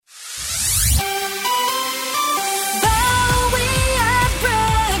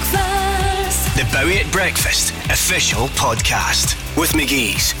Breakfast official podcast with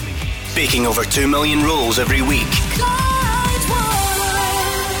McGee's. Baking over 2 million rolls every week.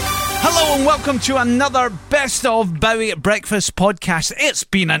 Hello and welcome to another Best of Bowie Breakfast podcast. It's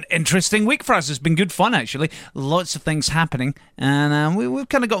been an interesting week for us. It's been good fun, actually. Lots of things happening, and we've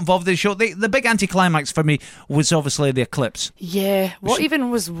kind of got involved in the show. The big anticlimax for me was obviously the eclipse. Yeah, what even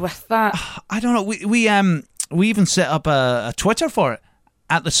was with that? I don't know. We even set up a Twitter for it.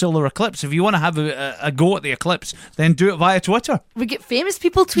 At the solar eclipse. If you want to have a go at the eclipse, then do it via Twitter. We get famous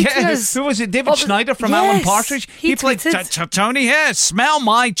people tweeting us. Who was it? David Schneider from Alan Partridge? He played Tony here, smell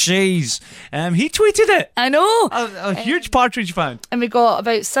my cheese. He tweeted it. I know. A huge Partridge fan. And we got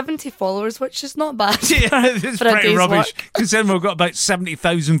about 70 followers, which is not bad. Yeah, it's pretty rubbish. Considering we've got about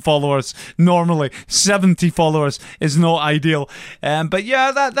 70,000 followers normally. 70 followers is not ideal. But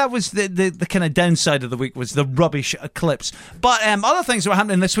yeah, that was the kind of downside of the week, was the rubbish eclipse. But other things that were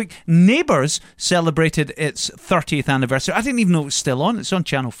happening this week. Neighbours celebrated its 30th anniversary. I didn't even know it was still on. It's on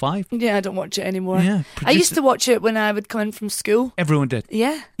Channel 5. Yeah, I don't watch it anymore. Yeah, I used to watch it when I would come in from school. Everyone did.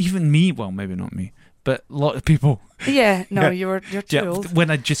 Yeah. Even me. Well, maybe not me, but a lot of people. Yeah, no, you're too old.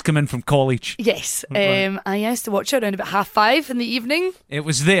 When I'd just come in from college. Yes, I used to watch it around about 5:30 in the evening. It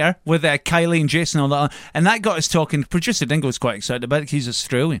was there with Kylie and Jason and all that, and that got us talking. Producer Dingo was quite excited about it. He's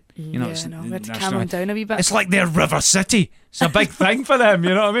Australian. You know, we had to calm him down a wee bit. It's like they're River City. It's a big thing for them,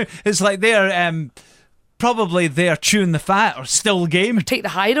 you know what I mean? It's like they're probably they're chewing the fat or still game. Or take the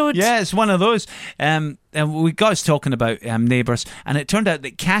high road. Yeah, it's one of those. And we got us talking about neighbours, and it turned out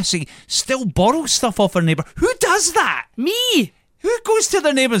that Cassie still borrows stuff off her neighbour. Who does that? Me. Who goes to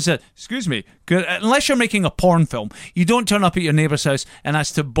their neighbour and says, excuse me, unless you're making a porn film, you don't turn up at your neighbour's house and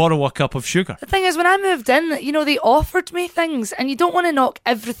ask to borrow a cup of sugar. The thing is, when I moved in, they offered me things, and you don't want to knock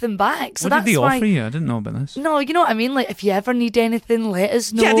everything back. So what did they offer you? I didn't know about this. No, you know what I mean? Like, if you ever need anything, let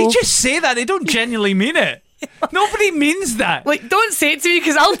us know. Yeah, they just say that. They don't genuinely mean it. Nobody means that. Like, don't say it to me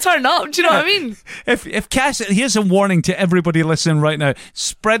because I'll turn up. Do you know what I mean? If Cassie, here's a warning to everybody listening right now.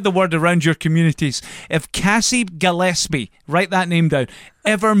 Spread the word around your communities. If Cassie Gillespie, write that name down,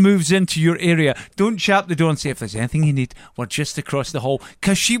 ever moves into your area, don't chat the door and say, if there's anything you need, we're just across the hall.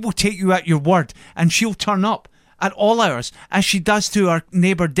 Because she will take you at your word and she'll turn up at all hours, as she does to our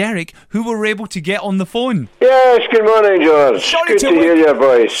neighbour Derek, who we were able to get on the phone. Yes, good morning, George. Good to hear your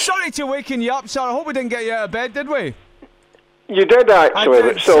voice. Sorry to waken you up, sir. I hope we didn't get you out of bed, did we? You did, actually,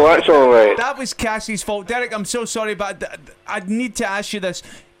 but still, that's all right. That was Cassie's fault. Derek, I'm so sorry, but I need to ask you this.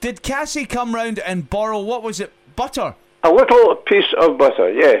 Did Cassie come round and borrow, what was it, butter? A little piece of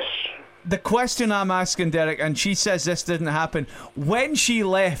butter, yes. The question I'm asking, Derek, and she says this didn't happen, when she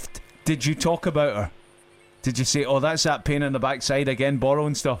left, did you talk about her? Did you say, oh, that's that pain in the backside again,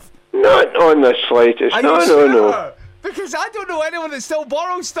 borrowing stuff? Not on the slightest. No. Because I don't know anyone that still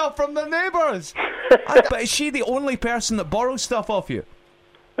borrows stuff from their neighbours. But is she the only person that borrows stuff off you?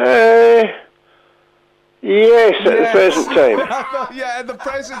 Yes, at the present time. Yeah, at the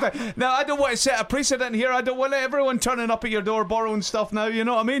present time. Now, I don't want to set a precedent here. I don't want everyone turning up at your door borrowing stuff now, you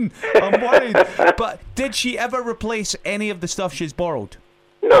know what I mean? I'm worried. But did she ever replace any of the stuff she's borrowed?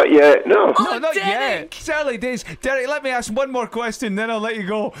 Not yet, no. No, not yet. It's early days. Derek, let me ask one more question, then I'll let you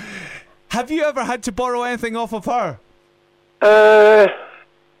go. Have you ever had to borrow anything off of her?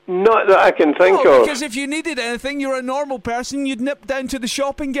 Not that I can think of. Because if you needed anything, you're a normal person, you'd nip down to the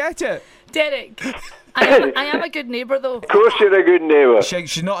shop and get it. Derek, I am a good neighbour, though. Of course you're a good neighbour.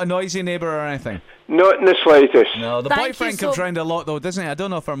 She's not a noisy neighbour or anything? Not in the slightest. No, the boyfriend comes round a lot, though, doesn't he? I don't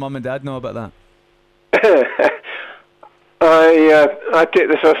know if her mum and dad know about that. I take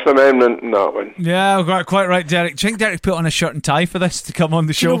the Fifth Amendment in that one. Yeah, quite right, Derek. Do you think Derek put on a shirt and tie for this to come on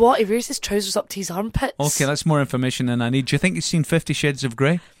the show? You know what? He wears his trousers up to his armpits. Okay, that's more information than I need. Do you think he's seen 50 Shades of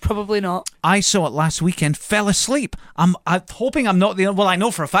Grey? Probably not. I saw it last weekend, fell asleep. I'm hoping I'm not well, I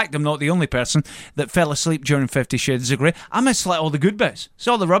know for a fact I'm not the only person that fell asleep during 50 Shades of Grey. I missed all the good bits.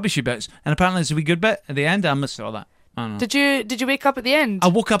 Saw the rubbishy bits. And apparently there's a wee good bit at the end. I missed all that. Did you wake up at the end? I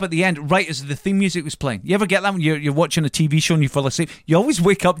woke up at the end right as the theme music was playing. You ever get that when you're watching a TV show and you fall asleep? You always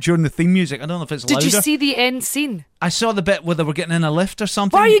wake up during the theme music. I don't know if it's louder. Did you see the end scene? I saw the bit where they were getting in a lift or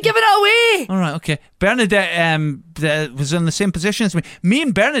something. Why are you giving it away? All right, okay. Bernadette was in the same position as me. Me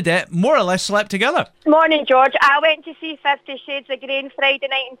and Bernadette more or less slept together. Morning, George. I went to see 50 Shades of Grey on Friday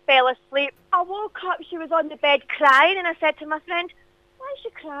night and fell asleep. I woke up, she was on the bed crying, and I said to my friend, why is she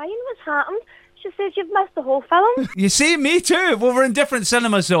crying? What's happened? She says, you've missed the whole film. You see, me too. Well, we're in different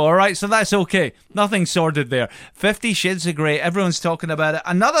cinemas though, alright? So that's okay. Nothing sordid there. 50 Shades of Grey. Everyone's talking about it.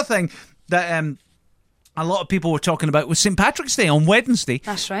 Another thing that a lot of people were talking about was St. Patrick's Day on Wednesday.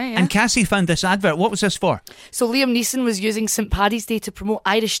 That's right, yeah. And Cassie found this advert. What was this for? So Liam Neeson was using St. Paddy's Day to promote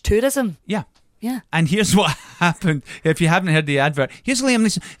Irish tourism. Yeah. Yeah. And here's what happened. If you haven't heard the advert, here's Liam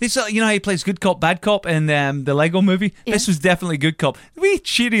Neeson. You know how he plays good cop, bad cop in the Lego movie? Yeah. This was definitely good cop. Wee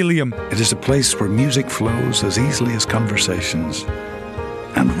cheery Liam. It is a place where music flows as easily as conversations,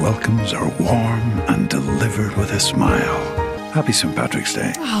 and welcomes are warm and delivered with a smile. Happy St. Patrick's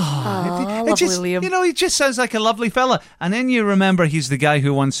Day. Lovely Liam. You know, he just sounds like a lovely fella. And then you remember he's the guy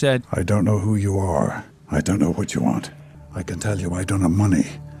who once said, I don't know who you are. I don't know what you want. I can tell you I don't have money.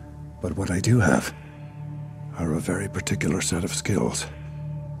 But what I do have are a very particular set of skills.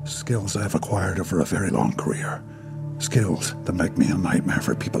 Skills I've acquired over a very long career. Skills that make me a nightmare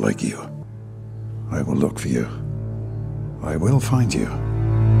for people like you. I will look for you. I will find you.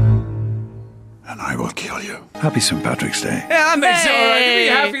 And I will kill you. Happy St. Patrick's Day. yeah, that makes it all right. A wee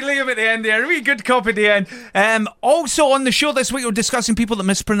happy Liam at the end there. A wee good cop at the end. Also on the show this week, we're discussing people that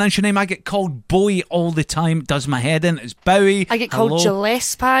mispronounce your name. I get called Bowie all the time. It does my head in. It's Bowie. I get called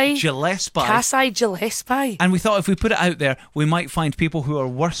Gillespie. Gillespie. Cassie Gillespie. And we thought if we put it out there, we might find people who are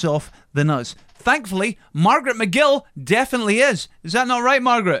worse off than us. Thankfully, Margaret McGill definitely is. Is that not right,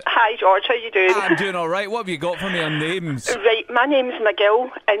 Margaret? Hi George, how you doing? I'm doing all right. What have you got for me on names? Right, my name's McGill,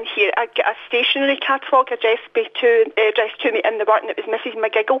 and here I get a stationery catalogue addressed to me in the work, and it was Mrs.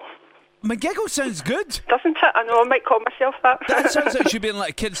 McGiggle. McGiggle sounds good. Doesn't it? I know, I might call myself that. That sounds like it should be in like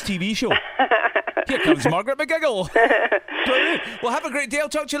a kids' TV show. Here comes Margaret McGiggle. Brilliant. Well, have a great day. I'll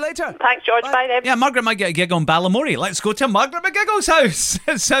talk to you later. Thanks George, bye then. Yeah, Margaret might get a gig on Balamory. Let's go to Margaret McGiggle's house.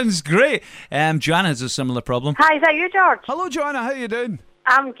 It sounds great. Joanna has a similar problem. Hi, is that you, George? Hello, Joanna. How you doing?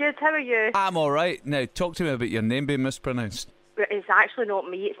 I'm good, how are you? I'm all right. Now, talk to me about your name being mispronounced. It's actually not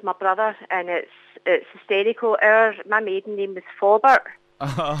me, it's my brother, and it's hysterical. My maiden name was Faubert.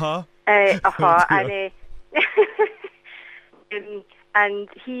 Uh-huh. And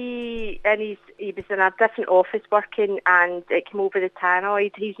he was in a different office working, and it came over the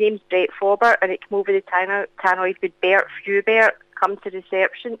tannoid. His name's Brett Faubert, and it came over the tannoid with Bert Fubert. Come to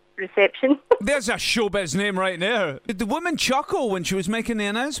reception. There's a showbiz name right there. Did the woman chuckle when she was making the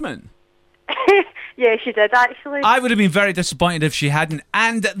announcement? Yeah, she did actually. I would have been very disappointed if she hadn't.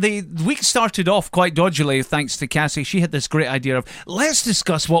 And the week started off quite dodgily thanks to Cassie. She had this great idea of, let's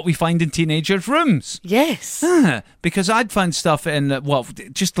discuss what we find in teenagers' rooms. Yes. Because I'd found stuff in,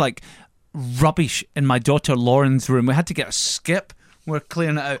 just like rubbish in my daughter Lauren's room. We had to get a skip. We're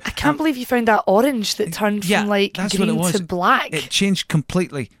clearing it out. I can't believe you found that orange that turned from like that's what it green was. to black. It changed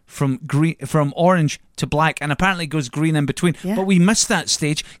completely from orange to black, and apparently goes green in between. Yeah. But we missed that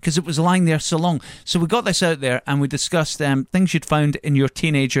stage because it was lying there so long. So we got this out there and we discussed things you'd found in your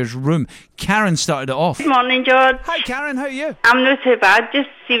teenager's room. Karen started it off. Good morning, George. Hi, Karen. How are you? I'm not too bad. Just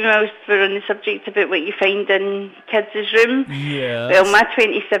seeing whilst we're on the subject about what you find in kids' room. Yeah. Well, my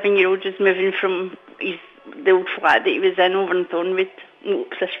 27-year-old is moving from the old flat that he was in over in Thornwood.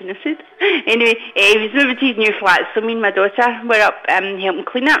 Oops, I shouldn't have said. Anyway, he was moving to his new flat, so me and my daughter were up helping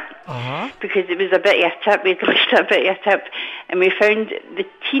clean it. Because it was a bit of a tip, we'd left a bit of a tip, and we found the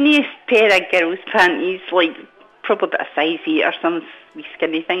teeniest pair of girls' panties, like probably about a size 8 or some wee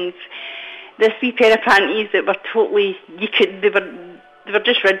skinny things. This wee pair of panties that were totally, they were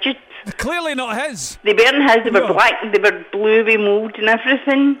just rigid. Clearly not his. They weren't his, they were black, they were blue with mould and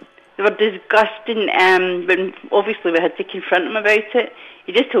everything. They were disgusting, when obviously we had to confront him about it.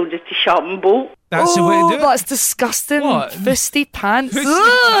 He just told us to shut up and bolt. That's the way to do it. That's disgusting. What? Fusty pants.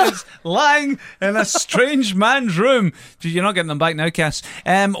 Pants lying in a strange man's room. You're not getting them back now, Cass.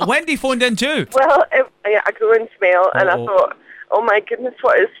 Wendy phoned in too. Well, a growing smell, and I thought, oh my goodness,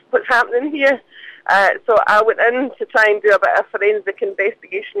 what's happening here? So I went in to try and do a bit of forensic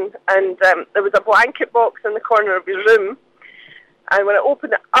investigation, and there was a blanket box in the corner of his room, and when I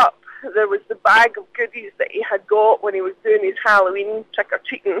opened it up, there was the bag of goodies that he had got when he was doing his Halloween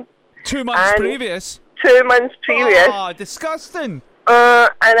trick-or-treating. 2 months previous? 2 months previous. Oh, disgusting. And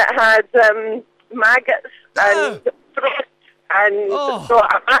it had maggots and throat. And so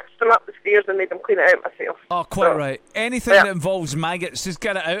I matched them up the stairs and made them clean it out myself. Oh, quite right. Anything that involves maggots, just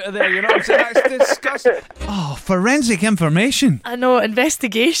get it out of there. You know what I'm saying? That's disgusting. Oh, forensic information. I know,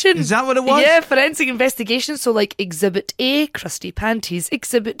 investigation. Is that what it was? Yeah, forensic investigation. So like Exhibit A, crusty panties.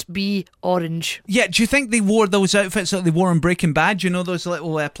 Exhibit B, orange. Yeah, do you think they wore those outfits that they wore in Breaking Bad? You know, those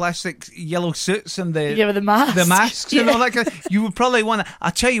little plastic yellow suits and the masks. The masks and all that kind of, you would probably want to,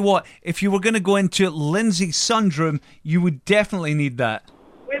 I'll tell you what, if you were going to go into Lindsay's son's room, you would definitely need that.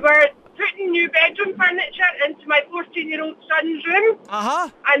 We were putting new bedroom furniture into my 14-year-old son's room.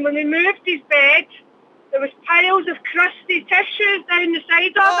 And when we moved his bed, there was piles of crusty tissues down the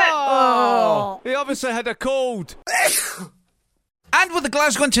side of it. Oh, he obviously had a cold. And with the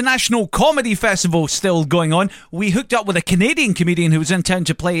Glasgow International Comedy Festival still going on, we hooked up with a Canadian comedian who was in town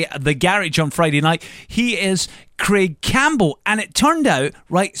to play The Garage on Friday night. He is Craig Campbell, and it turned out,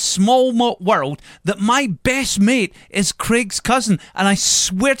 right, small world, that my best mate is Craig's cousin, and I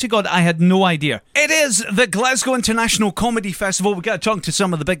swear to God I had no idea. It is the Glasgow International Comedy Festival. We've got to talk to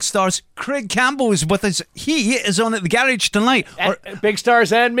some of the big stars. Craig Campbell is with us. He is on at the Garage tonight. Big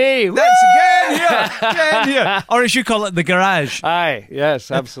stars and me. That's again here. Or as you call it, the Garage. Aye, yes,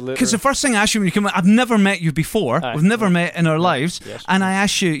 absolutely. Because the first thing I asked you when you come in, I've never met you before. We've never met in our lives. Yes, and I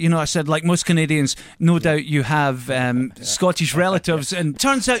asked you, I said, like most Canadians, no doubt you have Scottish relatives, and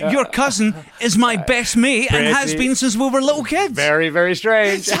turns out your cousin is my best mate and has been since we were little kids. Very, very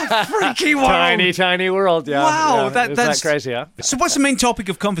strange. It's a freaky world. Tiny world, yeah. Wow, yeah. that's crazy, huh? So what's the main topic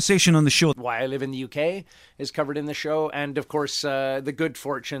of conversation on the show? Why I live in the UK is covered in the show, and of course the good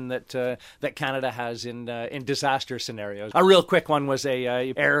fortune that Canada has in disaster scenarios. A real quick one was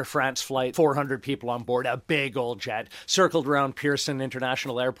a Air France flight, 400 people on board, a big old jet, circled around Pearson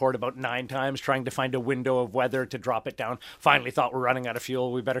International Airport about 9 times, trying to find a window of weather to drop it down. Finally thought, we're running out of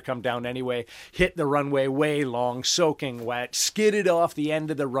fuel, we better come down anyway. Hit the runway way long, soaking wet, skidded off the end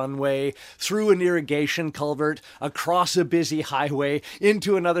of the runway, through an irrigation culvert, across a busy highway,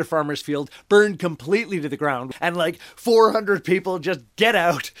 into another farmer's field, burned completely to the ground. And like 400 people just get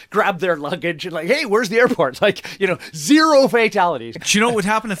out, grab their luggage, and like, hey, where's the airport? Like, 0 fatalities. Do you know what would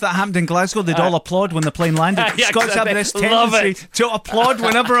happen if that happened in Glasgow? They'd all applaud when the plane landed. Yeah, Scots have this tendency to applaud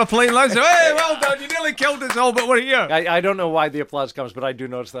whenever a plane lands. Hey, well done, you nearly killed us all, but we're here. I don't know why the applause comes, but I do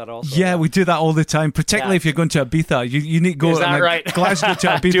notice that also. Yeah, we do that all the time, particularly if you're going to Ibiza. You need to go on right? Glasgow to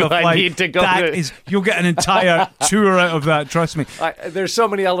Ibiza Do flight. I need to go You'll get an entire tour out of that, trust me. There's so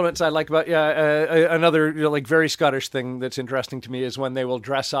many elements I like about another very Scottish thing that's interesting to me is when they will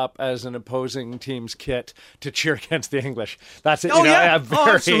dress up as an opposing team's kit to cheer against the English. That's it.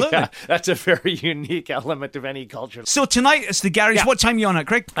 Absolutely. That's a very unique element of any culture. So tonight it's the Garage. Yeah. What time are you on it,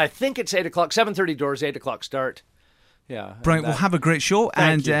 Craig? I think it's 8 o'clock. 7:30 doors, 8 o'clock start. Yeah. Brilliant. We'll have a great show.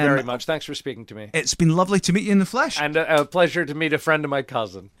 Thank you very much. Thanks for speaking to me. It's been lovely to meet you in the flesh. And a pleasure to meet a friend of my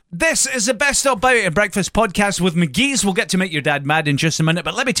cousin. This is the Best of Bowie at Breakfast podcast with McGee's. We'll get to make your dad mad in just a minute,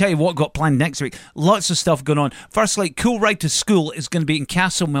 but let me tell you what got planned next week. Lots of stuff going on. Firstly, Cool Ride to School is going to be in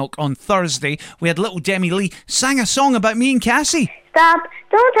Castlemilk on Thursday. We had little Demi Lee sang a song about me and Cassie. Stop,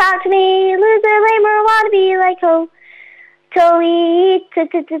 don't talk to me, loser, lame, or wanna be like Toey,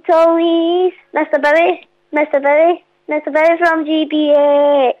 Mr. Billy from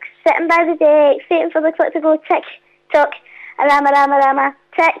GBX, sitting by the deck, waiting for the clock to go tick, tock, rama,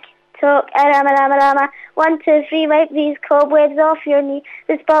 tick, tock, rama. 1, 2, 3, wipe these cobwebs off your knee.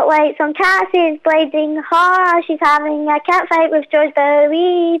 The spotlight's on Cassie's blinding heart. She's having a cat fight with George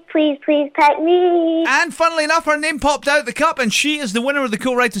Bowie. Please pick me. And funnily enough, her name popped out the cup, and she is the winner of the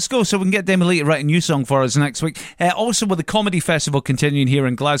Cool Ride to School. So we can get Demi Lee to write a new song for us next week. Also, with the comedy festival continuing here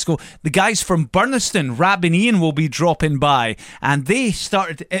in Glasgow, the guys from Burniston, Rab and Ian, will be dropping by, and they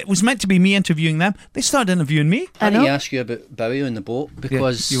started. It was meant to be me interviewing them. They started interviewing me. I need to ask you about Bowie on the boat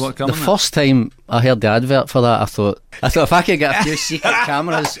because the first first time I heard the advert for that, I thought if I could get a few secret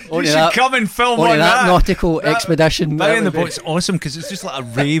cameras you should come and film on that nautical expedition. Bowie on the boat's awesome because it's just like a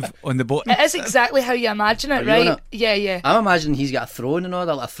rave on the boat. It is exactly how you imagine it, right? Yeah. I'm imagining he's got a throne and all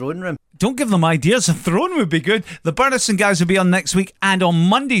that, like a throne room. Don't give them ideas. A throne would be good. The Burniston guys will be on next week, and on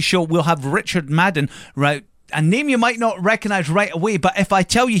Monday's show we'll have Richard Madden, right? A name you might not recognise right away, but if I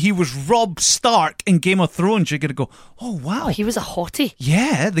tell you he was Robb Stark in Game of Thrones, you're going to go, oh wow. Oh, he was a hottie.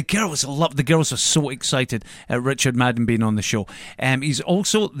 Yeah, the girls are so excited at Richard Madden being on the show. He's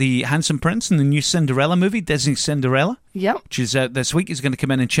also the handsome prince in the new Cinderella movie, Disney's Cinderella. Yeah. Which is out this week. He's going to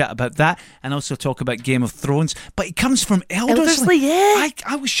come in and chat about that and also talk about Game of Thrones. But he comes from Elderslie. Yeah.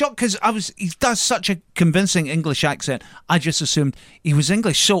 I was shocked because he does such a convincing English accent. I just assumed he was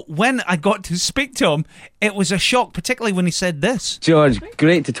English. So when I got to speak to him, it was a shock, particularly when he said this. George,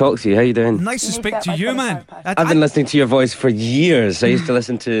 great to talk to you. How you doing? Nice to speak to you, man. I've been listening to your voice for years. I used to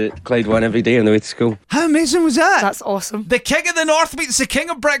listen to Clyde One every day on the way to school. How amazing was that? That's awesome. The King of the North meets the King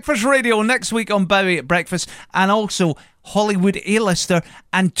of Breakfast Radio next week on Bowie at Breakfast. And also Hollywood A-lister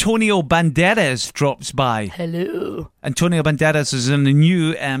Antonio Banderas drops by. Hello. Antonio Banderas is in the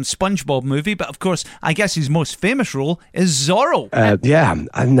new SpongeBob movie, but of course, I guess his most famous role is Zorro. Yeah,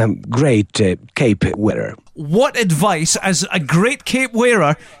 I'm a great cape wearer. What advice, as a great cape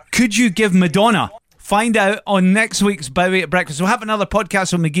wearer, could you give Madonna Find out on next week's Bowie at Breakfast. We'll have another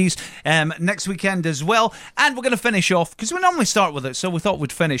podcast with McGee's next weekend as well. And we're going to finish off, because we normally start with it, so we thought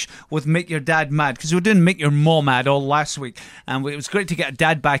we'd finish with Make Your Dad Mad, because we were doing Make Your Mom Mad all last week. And it was great to get a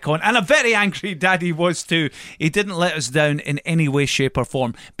dad back on. And a very angry dad he was too. He didn't let us down in any way, shape or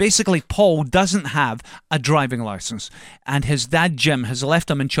form. Basically, Paul doesn't have a driving licence. And his dad, Jim, has left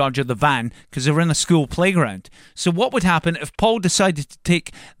him in charge of the van because they were in a school playground. So what would happen if Paul decided to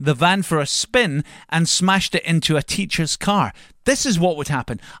take the van for a spin and smashed it into a teacher's car? This is what would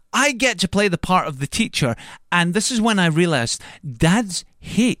happen. I get to play the part of the teacher, and this is when I realised dads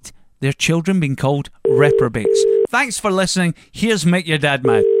hate their children being called reprobates. Thanks for listening. Here's Make Your Dad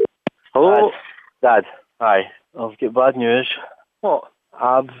Mad. Hello? Dad. Hi. I've got bad news. What?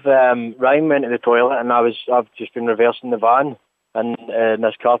 Ryan went to the toilet and I've just been reversing the van in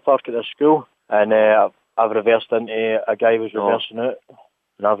this car park at this school, and I've reversed into a guy who was reversing it,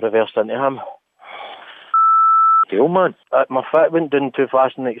 and I've reversed into him. Deal, man. My foot went down too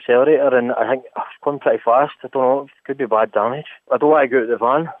fast in the accelerator, and I think I was going pretty fast. I don't know, it could be bad damage. I don't want to go out the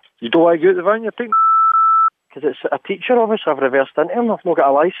van. You don't want to go out the van? You're taking... Because it's a teacher, obviously. I've reversed into him. I've not got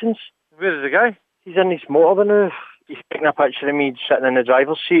a licence. Where is the guy? He's in his motor now. He's taking a picture of me sitting in the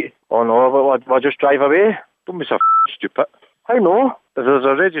driver's seat. Oh no, will I just drive away? Don't be so stupid. How no? If there's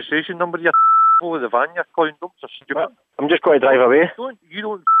a registration number, you're over the van, you're calling. Don't be so stupid. I'm just going to drive away. You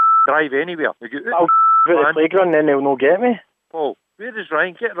don't drive anywhere. You get I'll go to the playground, then they'll not get me. Paul, where is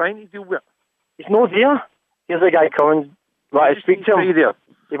Ryan? Get Ryan to deal with it. He's not there. Here's a guy coming. Want to speak to him? There.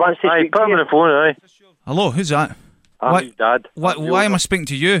 He wants to speak put to him you. on the phone, aye. Hello, who's that? I'm his dad. Why am I speaking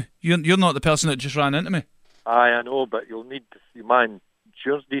to you? You're not the person that just ran into me. Aye, I know, but you'll need my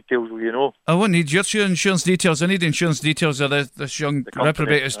insurance details, will you know? I won't need your insurance details. I need insurance details of this young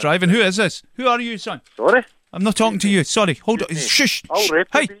reprobate is driving. Who is this? Who are you, son? Sorry? I'm not talking to you. Sorry. Hold on. Shush.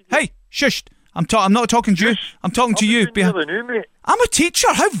 Hey, shush. I'm not talking to you. I'm talking to you. I'm a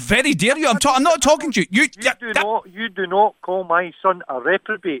teacher. How very dare you? I'm not talking to you. You do not call my son a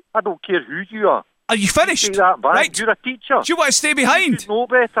reprobate. I don't care who you are. Are you finished? Right. You're a teacher. Do you want to stay behind? You should know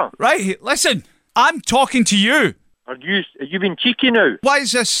better. Right. Listen. I'm talking to you. Are you been cheeky now? Why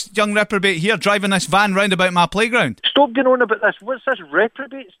is this young reprobate here driving this van round about my playground? Stop going on about this. What's this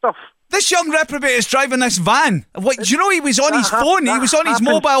reprobate stuff? This young reprobate is driving this van. What? Do you know he was on his phone? He was on his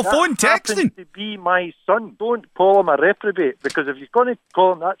mobile phone texting. To be my son. Don't call him a reprobate, because if you're going to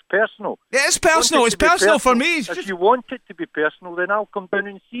call him, that's personal. It is personal. It's personal for me. If you want it to be personal, then I'll come down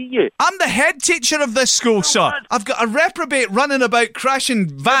and see you. I'm the head teacher of this school, sir. I've got a reprobate running about crashing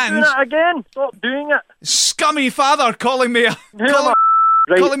vans. You're doing it again. Stop doing it. Scummy father calling me a...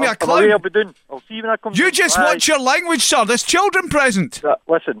 calling me a clown. I'll see you when I come. You just watch your language, sir. There's children present.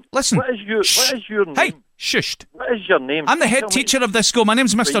 Listen. What is your name? Hey, shushed. What is your name? I'm the head teacher of this school. My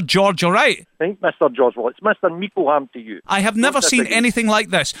name's Mr. George, all right? Right, Mr. George. Well, it's Mr. Mickleham to you. I have never seen anything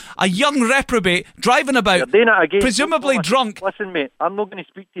like this. A young reprobate driving about, presumably drunk. Listen, mate, I'm not going to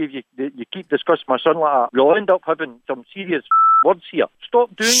speak to you if you keep discussing my son like that. We'll end up having some serious words here.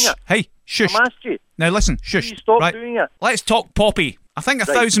 Stop doing it. Hey, shush. I'm asked you. Now listen, shush. Please stop doing it. Let's talk Poppy. I think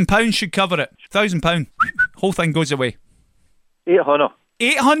 £1,000 should cover it. £1,000. Whole thing goes away. 800.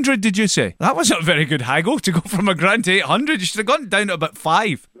 800, did you say? That wasn't a very good haggle to go from £1,000 to 800. You should have gone down to about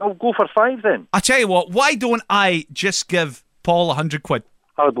 5. I'll go for 5 then. I tell you what, why don't I just give Paul 100 quid?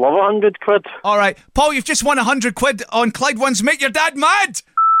 I would love 100 quid. All right, Paul, you've just won 100 quid on Clyde One's Make Your Dad Mad.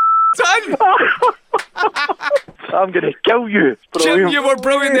 Done. I'm going to kill you. Jim, you were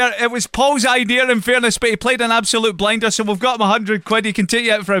brilliant there. It was Paul's idea, in fairness, but he played an absolute blinder, so we've got him 100 quid. He can take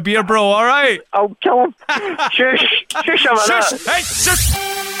you out for a beer, bro, all right? I'll kill him. Shush. Shush him. Shush. Hey, shush.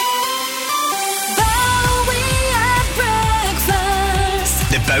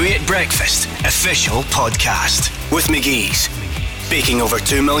 The Bowie at Breakfast official podcast with McGee's. Baking over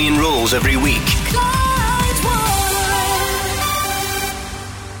 2 million rolls every week.